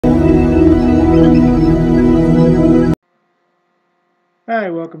Hi,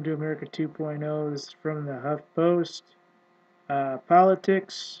 welcome to America 2.0. This is from the HuffPost.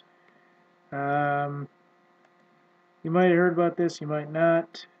 Politics. You might have heard about this, you might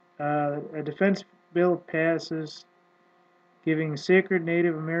not. A defense bill passes giving sacred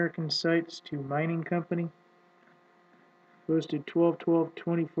Native American sites to mining company. Posted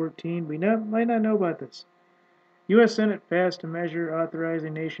 12/12/2014. We might not know about this. U.S. Senate passed a measure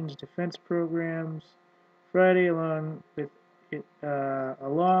authorizing nation's defense programs Friday, along with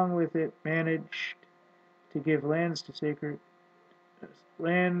it managed to give lands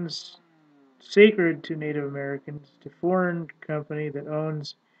sacred to Native Americans to foreign company that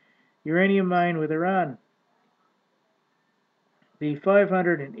owns uranium mine with Iran. The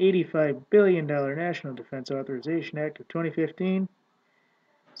 $585 billion National Defense Authorization Act of 2015.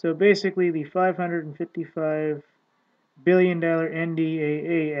 So basically the $555 billion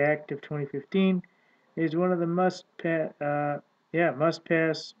NDAA Act of 2015 is one of the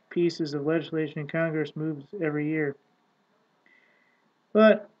must-pass pieces of legislation Congress moves every year.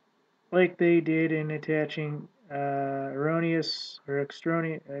 But like they did in attaching erroneous or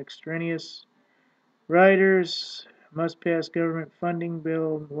extraneous riders, must-pass government funding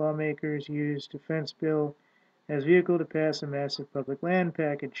bill, lawmakers use defense bill as vehicle to pass a massive public land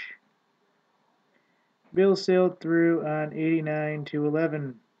package. Bill sailed through on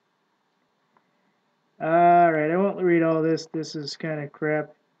 89-11. Alright, I won't read all this. This is kind of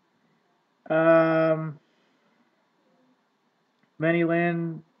crap. Many of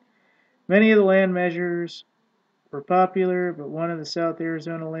the land measures were popular, but one of the South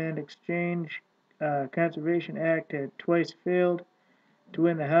Arizona Land Exchange Conservation Act had twice failed to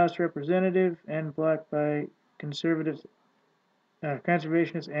win the House Representative and blocked by conservatives,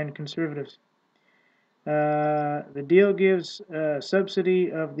 conservationists and conservatives. The deal gives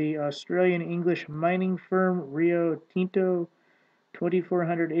subsidy of the Australian English mining firm Rio Tinto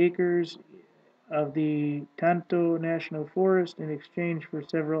 2,400 acres of the Tonto National Forest in exchange for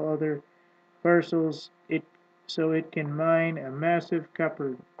several other parcels so it can mine a massive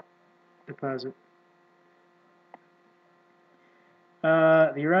copper deposit.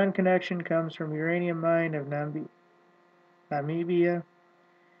 The Iran connection comes from uranium mine of Namibia,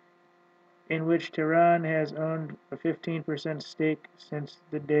 in which Tehran has owned a 15% stake since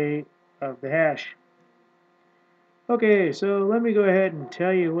the day of the hash. Okay, so let me go ahead and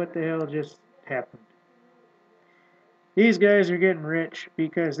tell you what the hell just happened. These guys are getting rich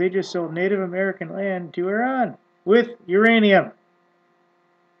because they just sold Native American land to Iran with uranium.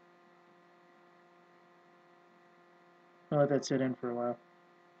 I'll let that sit in for a while.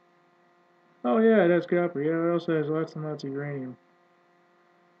 Oh yeah, it has copper. Yeah, it also has lots and lots of uranium.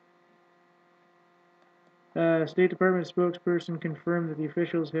 State Department spokesperson confirmed that the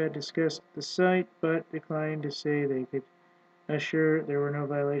officials had discussed the site, but declined to say they could assure there were no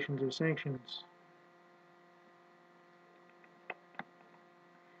violations of sanctions.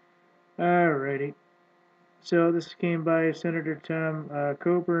 Alrighty. So this came by Senator Tom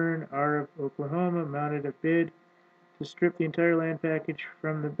Coburn, R of Oklahoma, mounted a bid to strip the entire land package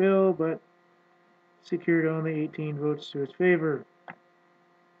from the bill, but secured only 18 votes to its favor.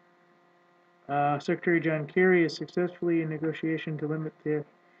 Secretary John Kerry is successfully in negotiation to limit the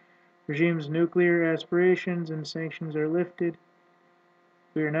regime's nuclear aspirations and sanctions are lifted.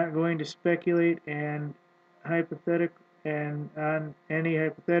 We are not going to speculate on any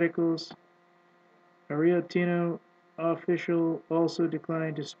hypotheticals. A Rio Tinto official also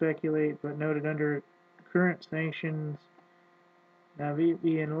declined to speculate, but noted under current sanctions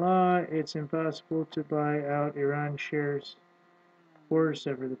Namibian law, it's impossible to buy out Iran shares or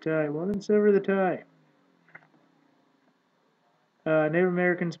sever the tie. Well, then sever the tie. Native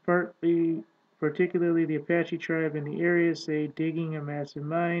Americans, particularly the Apache tribe in the area, say digging a massive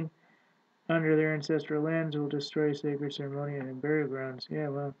mine under their ancestral lands will destroy sacred ceremonial and burial grounds. Yeah,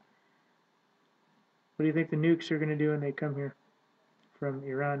 well, what do you think the nukes are going to do when they come here from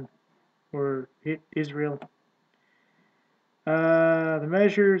Iran or hit Israel? The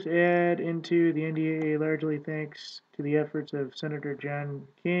measures add into the NDAA largely thanks to the efforts of Senator John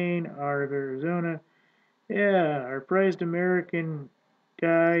McCain, R of Arizona. Yeah, our prized American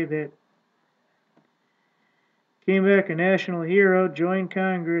guy that came back a national hero, joined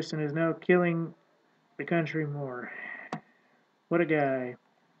Congress, and is now killing the country more. What a guy.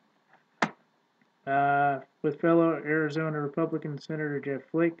 With fellow Arizona Republican Senator Jeff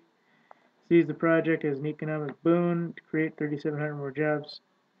Flake, sees the project as an economic boon to create 3,700 more jobs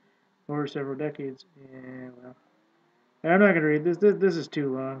over several decades. Yeah, well, I'm not going to read this. This is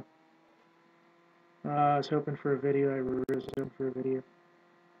too long. I was hoping for a video. I was hoping for a video.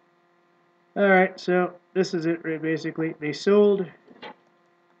 Alright, so this is it, right, basically. They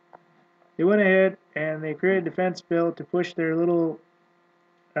went ahead and they created a defense bill to push their little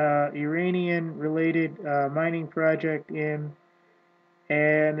Iranian-related mining project in,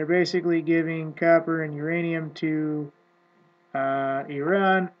 and they're basically giving copper and uranium to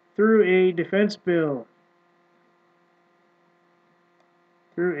Iran through a defense bill.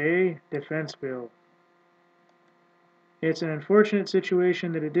 It's an unfortunate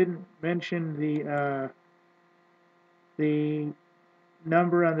situation that it didn't mention the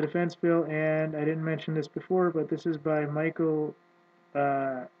number on the defense bill, and I didn't mention this before, but this is by Michael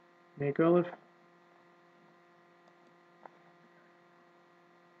McAuliffe.